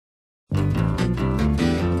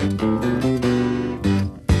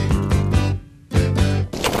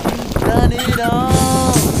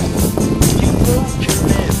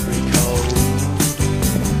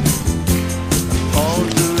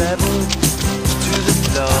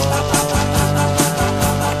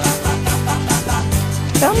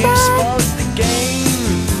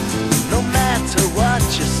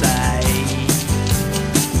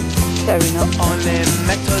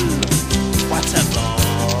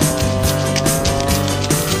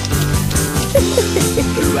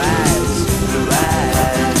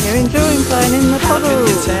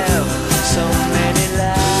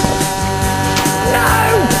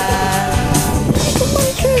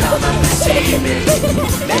see me,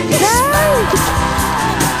 make me smile.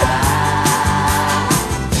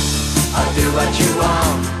 I'll do what you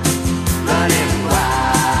want, running wild.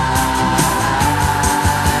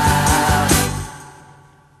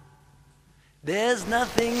 There's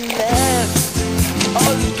nothing left,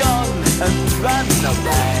 all's gone and run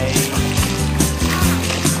away.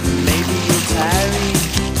 Maybe you'll tarry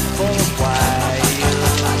for a while.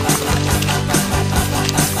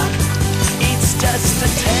 It's just a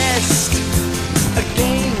test, a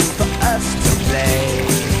game for us to play.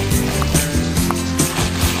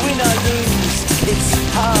 Win or lose, it's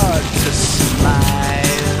hard to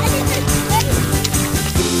smile.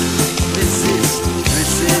 Resist,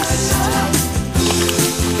 resist.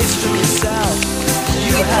 It's from yourself.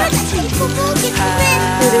 You have to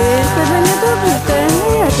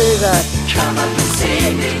come up and see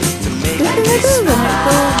me to make me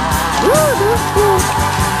smile.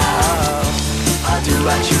 I'll do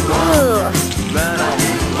what you want,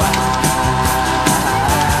 running wild.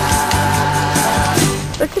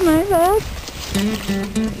 Look at my bag.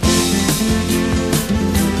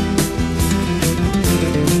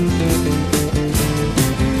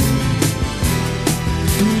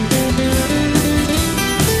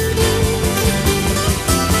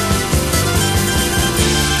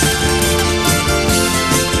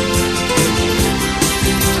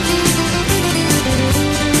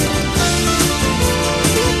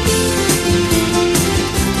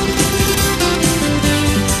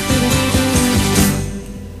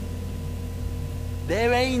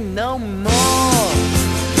 There ain't no more.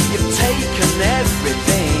 You've taken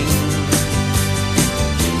everything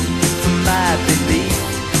from my belief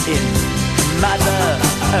in Mother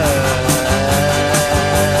Earth.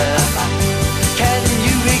 Can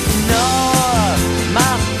you ignore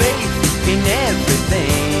my faith in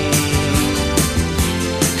everything?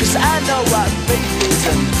 'Cause I know what faith is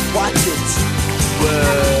and what it's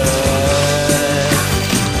worth.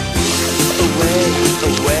 Away,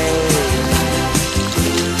 away.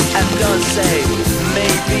 And don't say,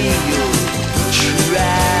 maybe you'll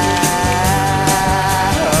try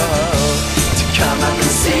to come up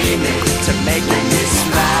and see me, to make me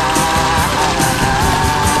smile.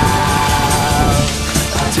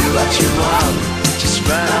 Do what you want, just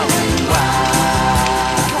run wild.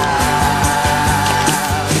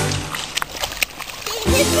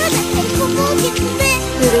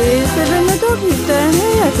 Sebenarnya tuh gitarnya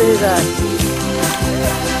ya tidak.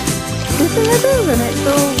 Biasanya tuh gak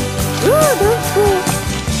itu.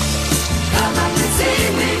 Come up and see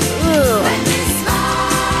me, make me smile.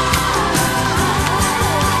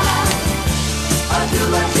 I'll do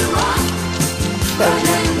what you want,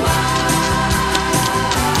 running wild.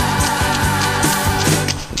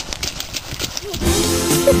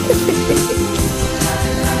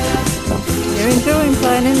 You're enjoying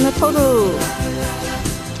playing in the puddle.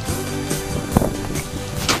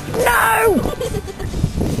 No!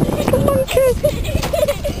 Come on, kid.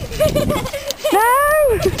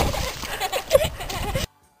 No!